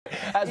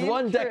As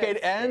one decade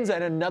ends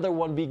and another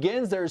one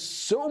begins, there's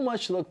so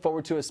much to look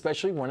forward to,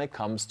 especially when it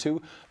comes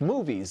to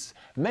movies.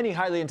 Many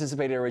highly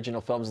anticipated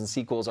original films and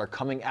sequels are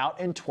coming out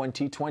in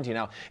 2020.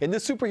 Now, in the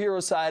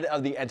superhero side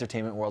of the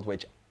entertainment world,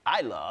 which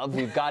I love,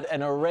 we've got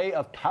an array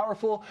of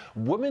powerful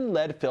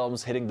women-led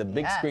films hitting the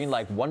big screen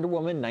like Wonder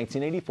Woman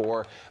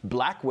 1984,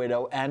 Black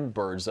Widow, and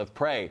Birds of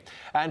Prey.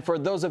 And for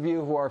those of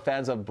you who are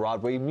fans of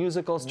Broadway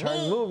musicals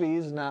turned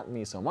movies, not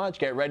me so much,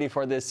 get ready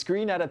for this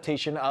screen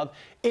adaptation of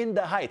In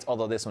the Heights,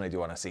 although this one I do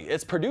want to see.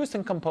 It's produced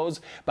and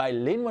composed by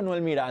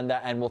Lin-Manuel Miranda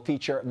and will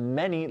feature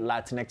many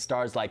Latinx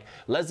stars like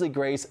Leslie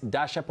Grace,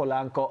 Nastassja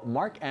Polanco,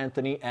 Mark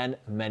Anthony, and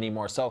many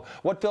more. So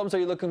what films are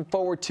you looking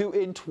forward to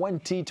in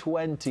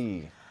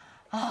 2020?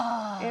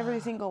 Every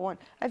single one.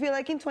 I feel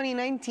like in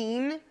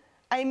 2019,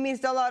 I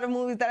missed a lot of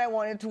movies that I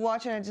wanted to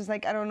watch, and I just I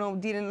don't know,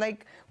 didn't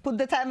put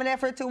the time and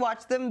effort to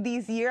watch them.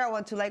 This year, I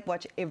want to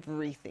watch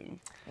everything.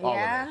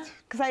 Yeah.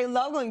 Because I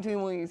love going to the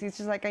movies. It's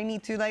just I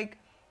need to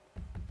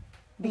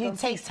it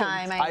takes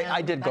time.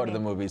 I did go to the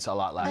movies a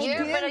lot last year.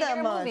 But you're a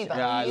movie buff.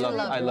 Yeah, I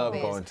love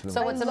going to the movies.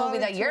 So what's the movie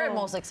that you're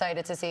most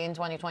excited to see in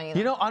 2020? Then?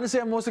 You know,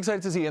 honestly, I'm most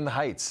excited to see In the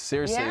Heights,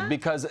 seriously,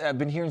 because I've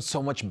been hearing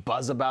so much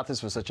buzz about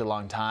this for such a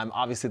long time.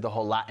 Obviously, the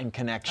whole Latin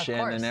connection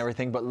and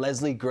everything, but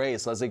Leslie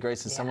Grace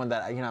is someone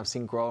that I've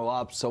seen grow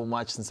up so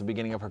much since the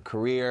beginning of her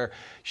career.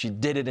 She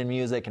did it in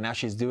music, and now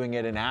she's doing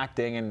it in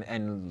acting,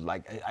 and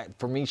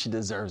for me, she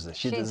deserves it.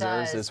 She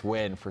deserves this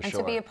win for sure. And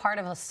to be a part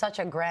of such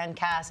a grand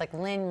cast like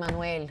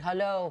Lin-Manuel,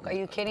 hello, are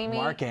you kidding me?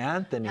 Mark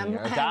Anthony,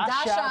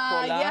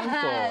 Nastassja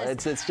Bolivar.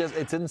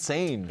 It's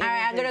insane. All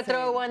right, I'm gonna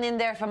throw one in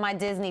there for my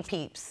Disney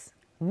peeps.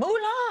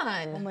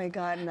 Mulan. Oh my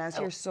God, Nas,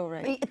 you're so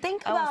right.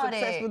 Think about it. I was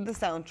obsessed with the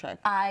soundtrack.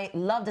 I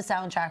love the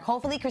soundtrack.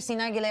 Hopefully,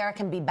 Christina Aguilera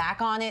can be back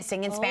on it,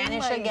 singing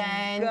Spanish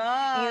again.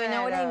 God. You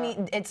know what I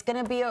mean? It's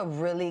gonna be a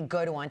really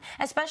good one.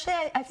 Especially,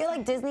 I feel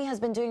like Disney has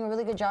been doing a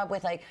really good job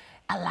with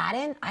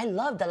Aladdin. I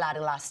loved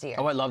Aladdin last year.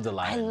 Oh, I loved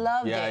Aladdin. I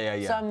loved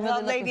it. Yeah. So I'm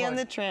really Lady and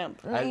the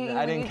Tramp. I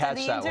didn't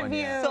catch that one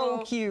yet. So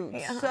cute.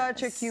 Yes.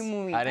 Such a cute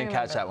movie. I didn't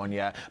catch that one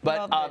yet.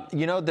 But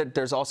you know that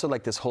there's also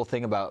this whole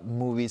thing about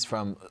movies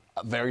from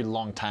a very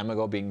long time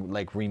ago being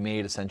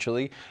remade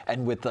essentially,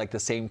 and with the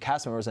same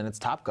cast members, and it's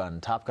Top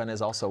Gun. Top Gun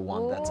is also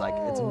one that's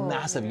it's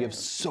massive. You have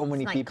so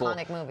many people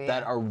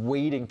that are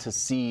waiting to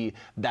see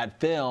that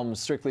film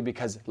strictly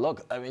because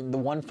look, I mean the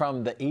one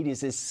from the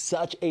 80s is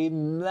such a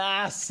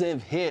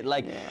massive hit.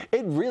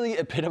 It really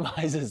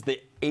epitomizes the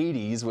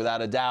 80s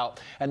without a doubt,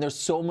 and there's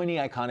so many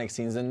iconic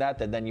scenes in that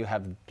then you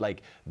have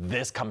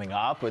this coming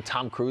up with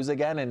Tom Cruise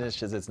again, and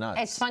it's nuts.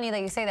 It's funny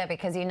that you say that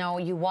because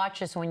you watch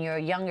this when you're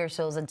younger,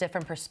 so it's a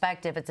different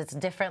perspective. It's a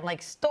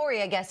different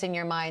story, I guess, in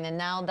your mind. And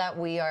now that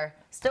we are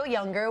still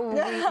younger, we're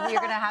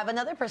gonna have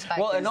another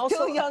perspective. Well, and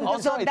also,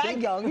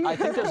 I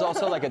think there's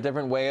also a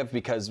different way of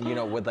because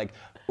with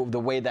the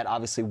way that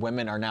obviously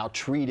women are now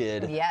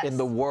treated in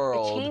the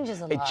world. It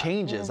changes a lot. It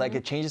changes,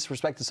 it changes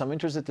perspective. So I'm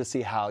interested to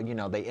see how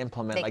they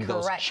implement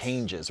those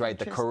changes, right?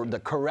 The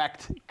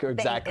correct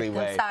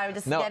way. Sorry,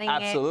 just no,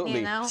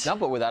 absolutely. No,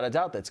 but without a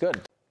doubt, that's good.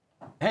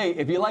 Hey,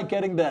 if you like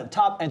getting the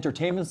top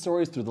entertainment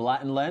stories through the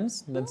Latin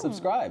lens, then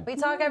subscribe. We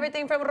talk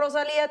everything from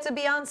Rosalia to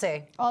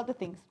Beyonce. All the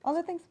things. All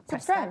the things.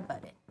 Subscribe. Press that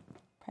button.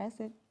 Press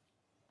it.